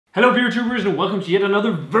Hello beer tubers and welcome to yet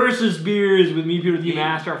another Versus Beers with me, Peter the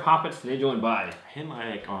Master of Hoppets, today joined by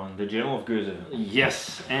Henrik on the General of Goethe.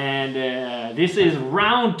 Yes, and this is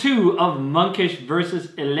round 2 of Monkish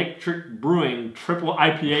versus Electric Brewing triple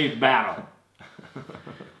IPA battle.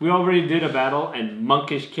 We already did a battle and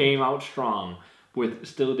Monkish came out strong with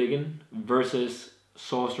Still Diggin' versus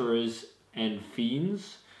Sorcerers and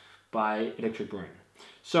Fiends by Electric Brewing.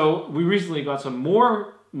 So we recently got some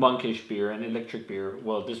more Monkish beer and electric beer.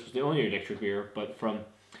 Well, this was the only electric beer, but from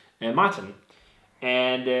Martin.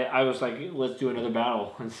 And I was like, let's do another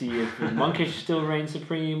battle and see if Monkish still reigns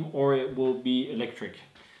supreme or it will be electric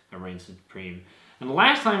that reigns supreme. And the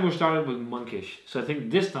last time we started with Monkish, so I think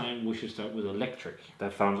this time we should start with electric.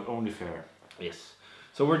 That sounds only fair. Yes.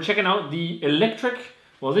 So we're checking out the electric.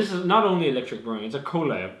 Well, this is not only Electric Brewing, it's a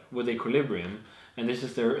collab with Equilibrium. And this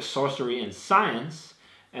is their Sorcery and Science.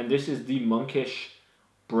 And this is the Monkish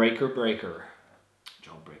Breaker.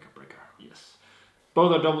 Joe Breaker. Yes.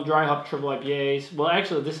 Both are double dry hop triple IPAs. Well,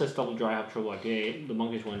 actually, this says double dry hop triple IPA. The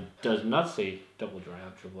Monkish one does not say double dry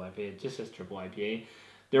hop triple IPA. It just says triple IPA.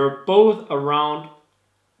 They're both around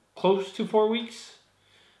close to 4 weeks.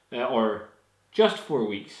 Or just 4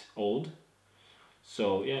 weeks old.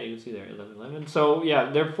 So, yeah, you can see there, 11. So, yeah,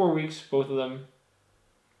 they're 4 weeks, both of them.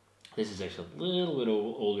 This is actually a little bit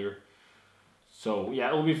older. So, yeah,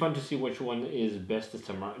 it will be fun to see which one is best this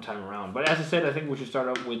time around. But as I said, I think we should start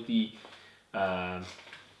out with the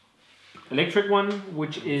electric one,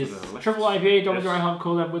 which is triple IPA, double dry hop,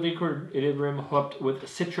 collab with Equilibrium, hopped with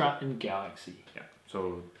Citra and Galaxy. Yeah,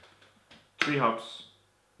 so 3 hops.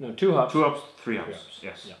 No, 2 hops. 2 hops, 3 hops.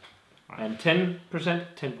 Yes. Yeah. Right. And 10%,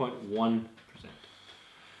 10.1%.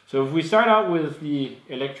 So if we start out with the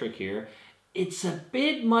electric here, it's a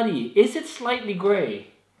bit muddy. Is it slightly gray?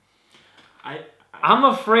 I'm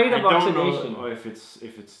afraid of oxidation. Or if it's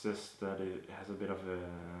just that it has a bit of a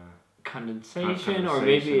condensation, or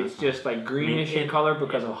maybe it's just like greenish in color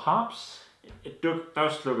because of hops. It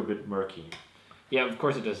does look a bit murky. Yeah, of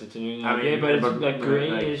course it does. It's an but it's like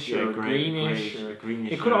grayish or greenish.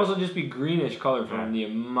 It could also just be greenish color from the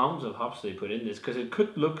amount of hops they put in this, because it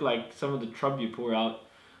could look like some of the trub you pour out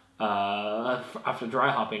after dry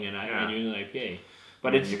hopping in an IPA.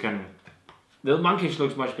 But the Monkish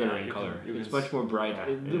looks much better in color. It's much more bright,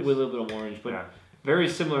 with a little bit of orange, but very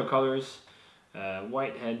similar colors.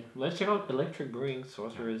 White head. Let's check out Electric Brewing,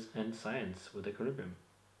 Sorcerers and Science with Equilibrium.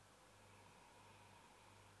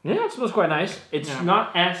 Yeah, it smells quite nice. It's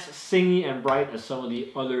not as singy and bright as some of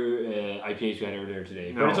the other IPAs we had earlier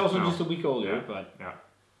today. But it's also just a week older. But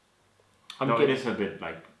it is a bit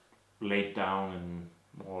like laid down and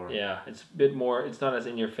more. Yeah, it's a bit more. It's not as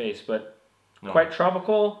in your face, but quite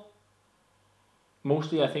tropical.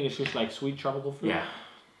 Mostly, I think it's just like sweet tropical fruit.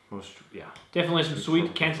 Definitely some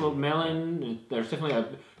sweet cantaloupe melon. There's definitely a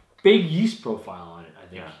big yeast profile on it, I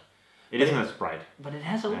think. Yeah. It isn't as bright. But it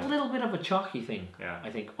has a little bit of a chalky thing,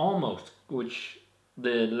 I think, almost, which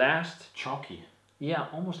the last... Chalky? Yeah,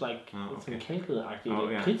 almost like some ketelaktig. Oh,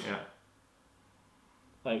 yeah.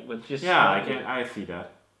 Like, with just... Yeah, I see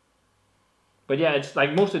that. But yeah, it's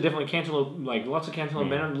like mostly definitely cantaloupe, like lots of cantaloupe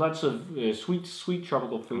melon, lots of sweet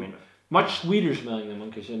tropical fruit. Much sweeter smelling than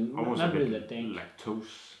Monkish, and almost not really that dank.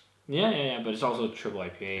 Lactose. Yeah, but it's also triple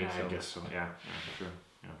IPA. Yeah, so I guess so. Yeah, sure.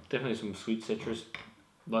 Yeah. Definitely some sweet citrus,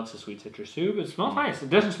 lots of sweet citrus too. But it smells nice. It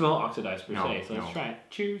doesn't smell oxidized per se. So let's try it.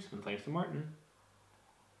 Cheers, and thanks to Martin.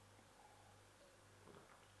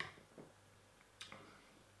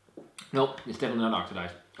 Nope, it's definitely not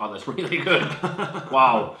oxidized. Oh, that's really good.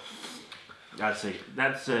 Wow. That's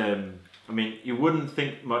I mean, you wouldn't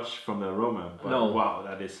think much from the aroma, but wow,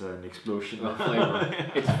 that is an explosion of flavor.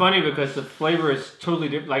 It's funny because the flavor is totally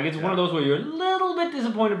different. Like, it's one of those where you're a little bit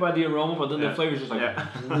disappointed by the aroma, but then the flavor is just like...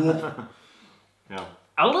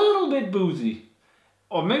 A little bit boozy.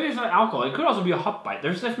 Or maybe it's not alcohol. It could also be a hop bite.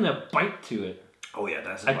 There's definitely a bite to it. Oh yeah,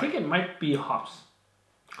 that's I think it might be hops.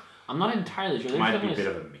 I'm not entirely sure. It might be a bit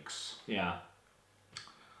of a mix. Yeah.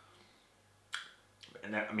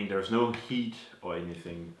 And I mean, there's no heat or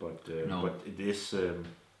anything, but it is.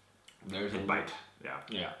 There's a bite.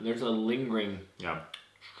 Yeah. There's a lingering,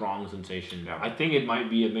 strong sensation. Yeah. I think it might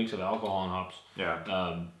be a mix of alcohol and hops.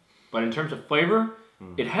 Yeah. But in terms of flavor,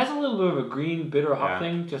 it has a little bit of a green bitter hop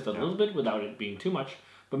thing, just a little bit without it being too much.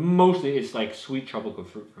 But mostly it's like sweet tropical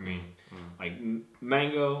fruit for me, like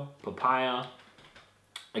mango, papaya.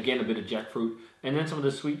 Again, a bit of jackfruit, and then some of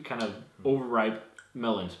the sweet kind of overripe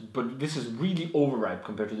melons, but this is really overripe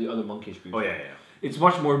compared to the other Monkish beers. Oh yeah. It's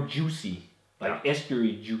much more juicy, like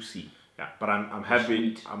estuary juicy. Yeah, but I'm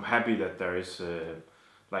happy. I'm happy that there is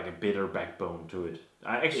like a bitter backbone to it.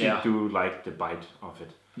 I actually do like the bite of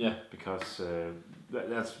it. Yeah. Because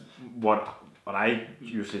that's what I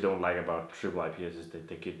usually don't like about triple IPAs is that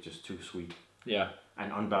they get just too sweet. Yeah.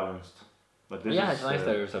 And unbalanced. But this it's nice that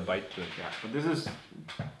there's a bite to it. Yeah, but this is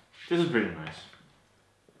pretty nice.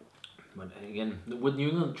 But again, with New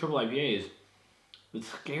England triple IPAs, it's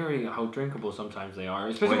scary how drinkable sometimes they are,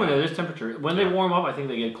 especially when there's temperature. When they warm up, I think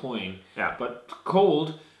they get cloying. Yeah. But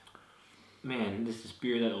cold, man, this is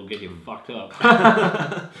beer that will get you fucked up.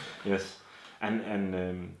 Yes,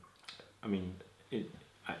 and I mean,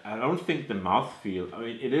 I don't think the mouthfeel. I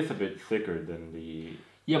mean, it is a bit thicker than the.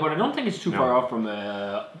 Yeah, but I don't think it's too far off from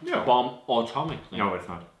Bomb Atomic. No, it's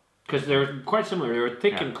not. Because they're quite similar. They're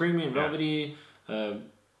thick and creamy and velvety.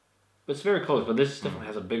 It's very close, but this definitely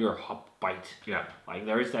has a bigger hop bite. Yeah. Like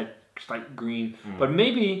there is that slight green, but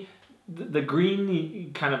maybe the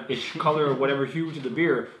green kind of ish color or whatever hue to the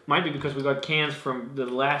beer might be because we got cans from the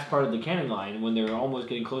last part of the canning line when they're almost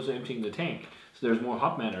getting close to emptying the tank. So there's more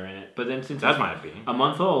hop matter in it. But then since that might be a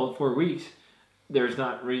month old, 4 weeks, there's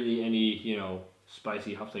not really any,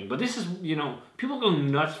 spicy hop thing. But this is, people go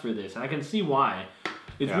nuts for this, and I can see why.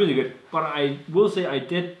 It's really good. But I will say I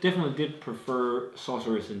definitely did prefer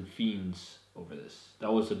Sorcerers and Fiends over this.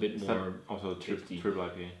 That was a bit more also tasty. Triple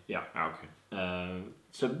IPA. Yeah. Ah, okay.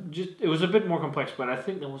 So it was a bit more complex, but I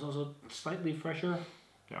think that was also slightly fresher.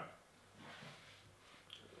 Yeah.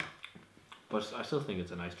 But I still think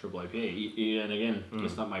it's a nice triple IPA. And again,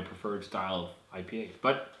 it's not my preferred style of IPA.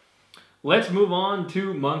 But let's move on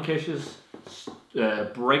to Monkish's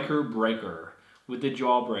Breaker. With the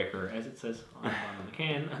Jawbreaker, as it says on the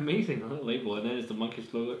can. Amazing label. And then it's the Monkish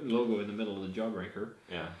logo in the middle of the Jawbreaker.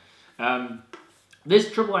 Yeah.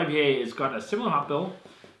 This triple IPA has got a similar hop bill.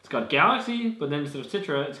 It's got Galaxy, but then instead of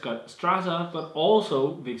Citra, it's got Straza, but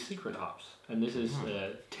also Big Secret hops. And this is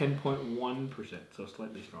 10.1%, so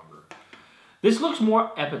slightly stronger. This looks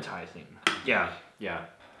more appetizing. Yeah.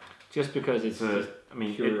 Just because it's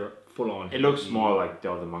pure, full-on. It looks more like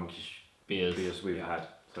the other Monkish beers we've had.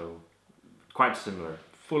 So quite similar.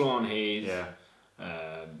 Full-on haze.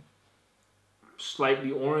 Yeah.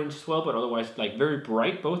 Slightly orange as well, but otherwise like very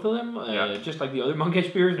bright, both of them. Just like the other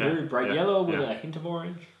Monkish beers, very bright yellow with a hint of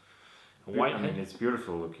orange. White. I mean, it's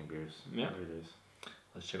beautiful looking beers. Yeah. It really is.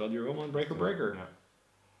 Let's check out the aroma on Breaker. Yeah.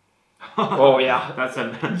 Oh yeah.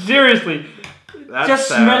 That's seriously. Just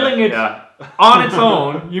smelling it on its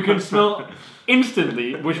own, you can smell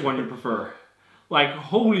instantly which one you prefer. Like,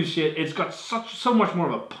 holy shit, it's got so much more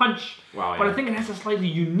of a punch. Wow, but I think it has a slightly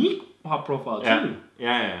unique hop profile too.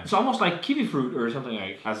 Yeah. It's almost like kiwi fruit or something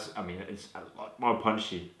like. It's a lot more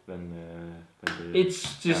punchy than the.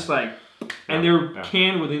 It's just like, and they're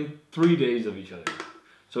canned within 3 days of each other,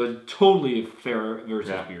 so it's totally fair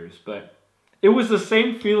versus beers. But it was the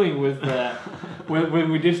same feeling with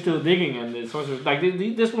when we did Still Digging and the Sorcerers. Like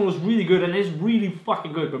this one was really good and it's really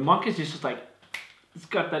fucking good. But Monkish is just like. It's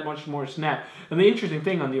got that much more snap. And the interesting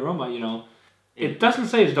thing on the aroma, it doesn't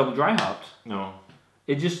say it's double dry hopped. No.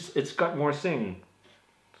 It's got more sing.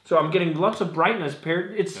 So I'm getting lots of brightness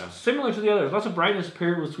paired. It's similar to the others. Lots of brightness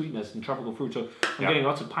paired with sweetness and tropical fruit. So I'm getting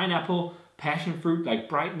lots of pineapple, passion fruit, like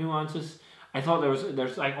bright nuances. I thought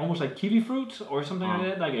there's like almost like kiwi fruit or something like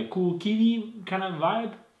that, like a cool kiwi kind of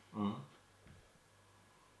vibe.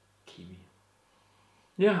 Kiwi.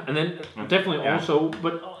 Yeah, and then definitely also,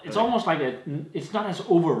 but it's almost like it's not as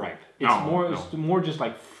overripe. It's more just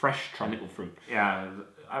like fresh tropical fruit. Yeah,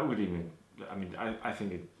 I would even. I mean, I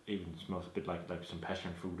think it even smells a bit like some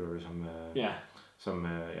passion fruit or some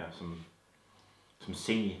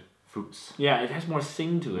singy fruits. Yeah, it has more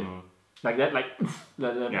sing to it. Like that,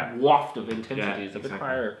 that waft of intensity is a bit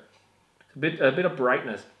higher. It's a bit of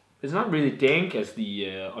brightness. It's not really dank as the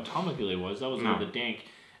Atomic really was. That was a little bit dank.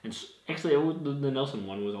 And actually, the Nelson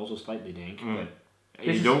one was also slightly dank. But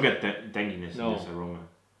you don't get that dankiness in this aroma.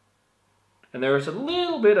 And there is a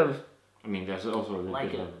little bit of. I mean, there's also a little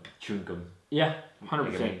bit of chewing gum. Yeah,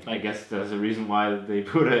 100%. I guess there's a reason why they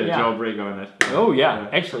put a Jawbreaker on it. Oh yeah,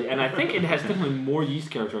 actually, and I think it has definitely more yeast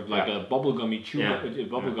character of like a bubblegummy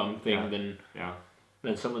bubblegum thing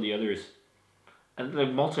than some of the others. And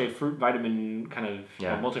like multi-fruit vitamin kind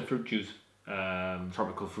of multi-fruit juice.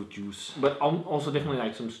 Tropical fruit juice, but also definitely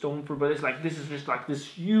like some stone fruit. But it's like this is just like this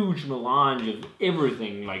huge melange of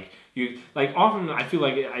everything. Like often I feel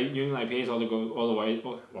like New England IPAs go all the way,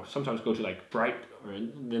 or sometimes go to like bright, or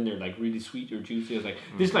then they're like really sweet or juicy. It's like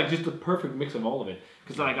this is like just the perfect mix of all of it.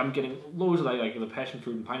 Because like I'm getting loads of like the passion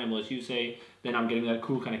fruit and pineapple as you say. Then I'm getting that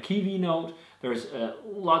cool kind of kiwi note. There's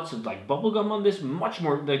lots of like bubblegum on this. Much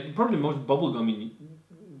more like probably the most bubblegummy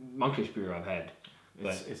Monkish beer I've had.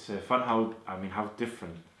 It's fun how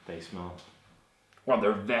different they smell. Well,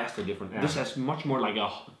 they're vastly different. This has much more like a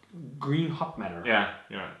green hop matter. Yeah,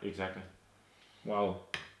 exactly. Wow.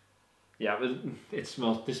 Yeah, it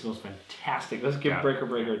smells. This smells fantastic. Let's give Yeah. Breaker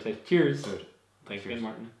Breaker a taste. Cheers. Good. Thanks Cheers. again,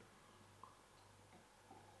 Martin.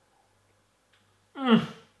 Mm.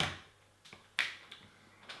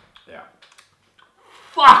 Yeah.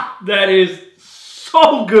 Fuck, that is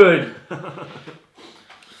so good.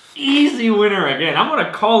 Easy winner again. I'm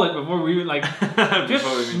gonna call it before we even like just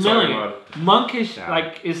Before we even smelling talk it. Monkish Yeah.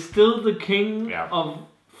 like is still the king Yeah. of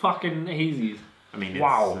fucking hazies. I mean,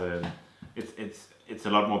 Wow. it's a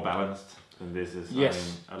lot more balanced than this is.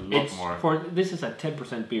 Yes, I mean, a lot it's more. this is a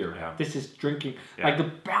 10% beer. Yeah. This is drinking Yeah. like the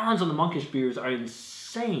balance on the Monkish beers are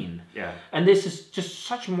insane. Yeah. And this is just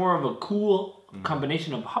such more of a cool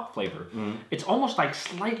combination of hop flavor. Mm. It's almost like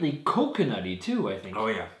slightly coconutty too, I think. Oh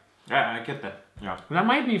yeah. Yeah, I get that. Yeah. And that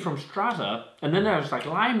might be from Strata. And then there's like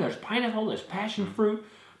lime, there's pineapple, there's passion fruit,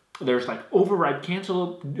 there's like overripe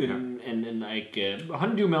cantaloupe and like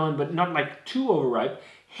honeydew melon, but not like too overripe.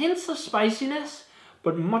 Hints of spiciness,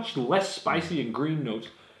 but much less spicy and green notes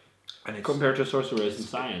And it's, compared to Sorcerers and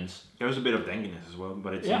Science. there's a bit of dankiness as well,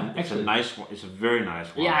 but it's Yeah, it's a excellent. nice one. It's a very nice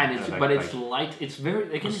one. Yeah, and it's Like- but it's like- light. It's very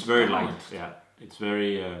again. it's very light. balanced. Yeah. It's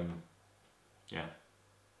very yeah.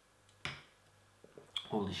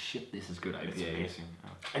 Holy shit, this is good IPA. It's amazing. Yeah.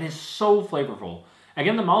 And it's so flavorful.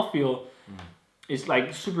 Again, the mouthfeel is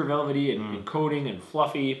like super velvety and coating and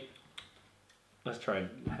fluffy. Let's try and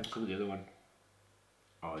have some of the other one.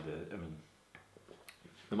 Oh, I mean,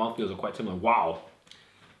 The mouthfeels are quite similar. Wow.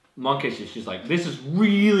 Monkish is just like, this is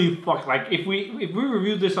really like if we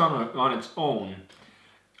reviewed this on its own,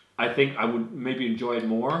 I think I would maybe enjoy it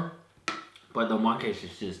more. But the Monkish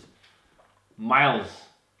is just miles.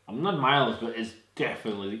 I'm not miles, but it's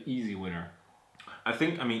definitely the easy winner. I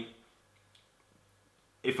think, I mean,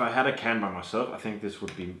 if I had a can by myself, I think this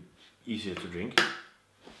would be easier to drink,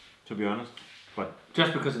 to be honest. But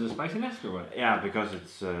Just because of the spiciness or what? yeah, because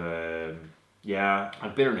it's yeah,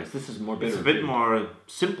 And bitterness. This is more bitter. it's a bit more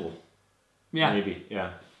simple. Yeah. Maybe.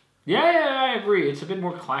 Yeah. Yeah, I agree. It's a bit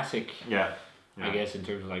more classic, Yeah. I guess, in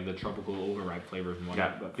terms of like the tropical overripe flavors and Yeah,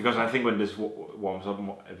 whatnot. But because I think when this warms up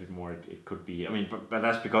a bit more, it could be. I mean, but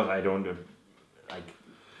that's because I don't like.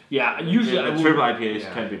 yeah, usually I the would, triple IPAs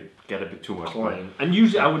yeah. can get a bit too much. Chlorine. And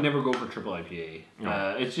usually I would never go for triple IPA.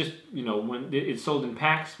 No. It's just, when it's sold in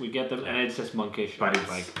packs, we get them, and it says Monkish. But I was it's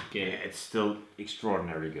like, get yeah, it. it's still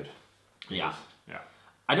extraordinarily good. Yeah. Yeah.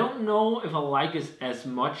 I don't know if I like it as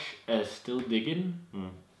much as Still Diggin',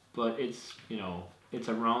 but it's, it's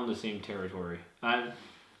around the same territory.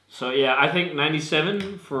 So yeah, I think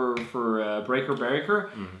 97 for Breaker Breaker,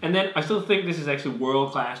 and then I still think this is actually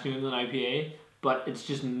world class New England IPA, but it's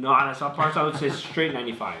just not as up par. So I would say straight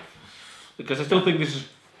 95, because I still think this is.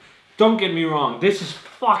 Don't get me wrong, this is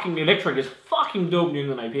fucking electric. It's fucking dope New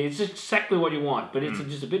England IPA. It's just exactly what you want, but it's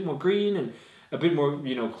just a bit more green and a bit more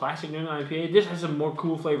classic New England IPA. This has some more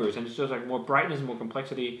cool flavors and it's just like more brightness and more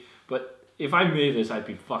complexity. But if I made this, I'd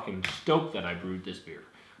be fucking stoked that I brewed this beer.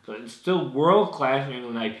 So it's still world class New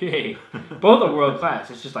England IPA. Both are world class.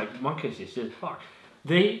 It's just like Monkish. It's just fuck.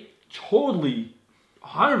 They totally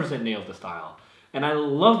 100% nailed the style, and I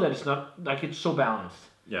love that it's not like it's so balanced.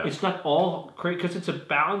 Yeah. It's not all crazy because it's a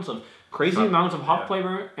balance of crazy amounts of hop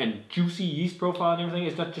flavor and juicy yeast profile and everything.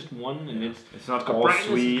 It's not just one, and it's not got all brightness,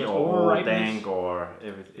 sweet it's got or overripeness. dank or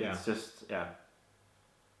everything. Yeah. It's just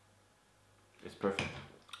it's perfect.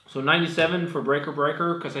 So 97 for Breaker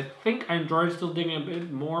Breaker, because I think I enjoyed Still Digging a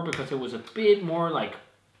bit more because it was a bit more like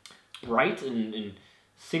bright and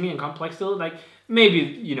singing and complex still. Like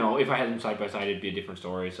maybe, if I had them side by side it'd be a different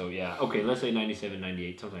story. So yeah, okay, let's say 97,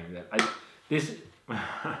 98, something like that. This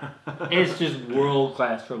it's just world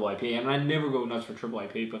class triple IPA, and I never go nuts for triple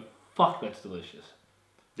IPA, but fuck, that's delicious.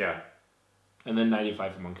 Yeah. And then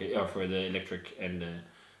 95 for the Electric and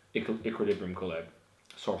Equilibrium collab.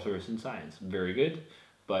 Sorcerers and Science, very good,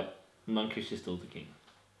 but Monkish is still the king.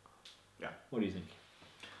 Yeah. What do you think?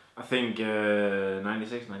 I think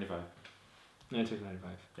 96, 95. 96, 95.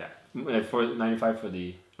 Yeah. For 95 for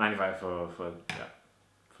the 95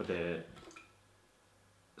 for the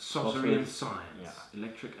Sorcery and Science. Yeah.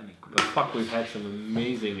 Electric and But Equilibrium. fuck, we've had some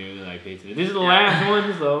amazing New England IPA today. This is the last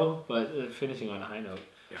ones though, but finishing on a high note.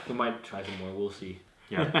 Yeah. We might try some more, we'll see.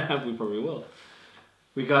 Yeah. We probably will.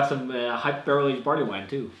 We got some hype barrel aged barley wine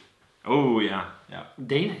too. Oh yeah. Yeah.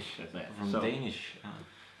 Danish, I think. From Danish.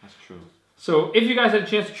 That's true. So if you guys had a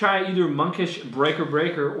chance to try either Monkish Breaker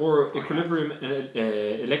Breaker or Equilibrium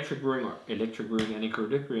Electric Brewing and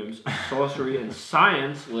Equilibrium's Sorcery and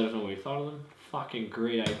Science, let us know what you thought of them. Fucking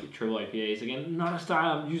great triple IPAs. Again, not a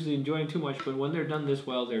style I'm usually enjoying too much, but when they're done this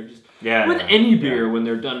well, they're just any beer when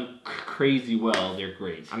they're done crazy well, they're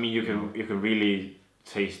great. I mean, you can really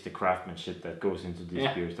taste the craftsmanship that goes into these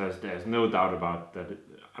beers. There's no doubt about that.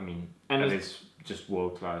 And it's just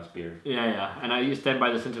world class beer. Yeah. And I stand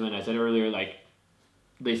by the sentiment I said earlier. Like,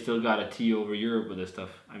 they still got a T over Europe with this stuff.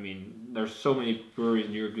 I mean, there's so many breweries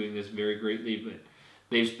in Europe doing this very greatly, but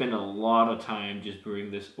they've spent a lot of time just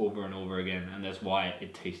brewing this over and over again, and that's why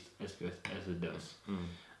it tastes as good as it does.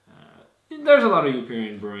 There's a lot of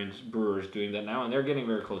European brewers doing that now, and they're getting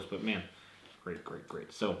very close, but man,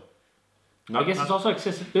 great. So, I guess it's also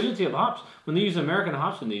accessibility of hops. When they use American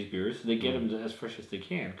hops in these beers, they get them as fresh as they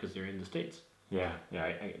can because they're in the States. Yeah.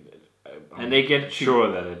 And they get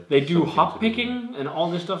sure that they do hop picking and all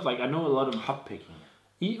this stuff. Like, I know a lot of hop picking.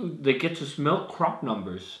 They get to smell crop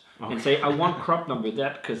numbers and say, I want crop number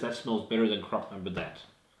that because that smells better than crop number that.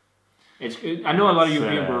 I know a lot of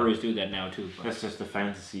European breweries do that now too. But that's just a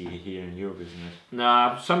fantasy here in Europe, isn't it?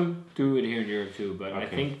 Nah, some do it here in Europe too, but I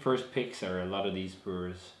think first picks are a lot of these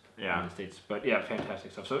brewers in the States. But yeah,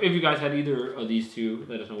 fantastic stuff. So if you guys had either of these two,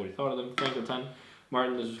 let us know what you thought of them. Thanks a ton.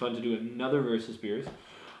 Martin, this was fun to do another versus beers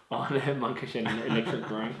on Monkish and Electric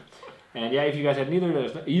Brewing. And yeah, if you guys had neither,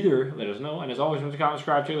 let us know. And as always, remember to comment,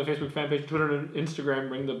 subscribe, check the Facebook fan page, Twitter, and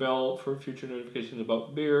Instagram. Ring the bell for future notifications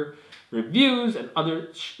about beer reviews and other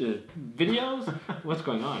videos. What's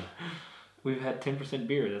going on? We've had 10%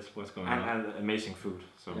 beer. That's what's going on. And amazing food.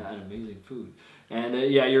 So. Yeah, and amazing food. And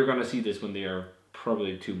yeah, you're going to see this when they are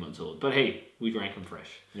probably 2 months old. But hey, we drank them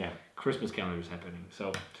fresh. Yeah. Christmas calendar's happening.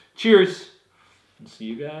 So cheers. And see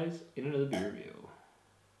you guys in another beer review.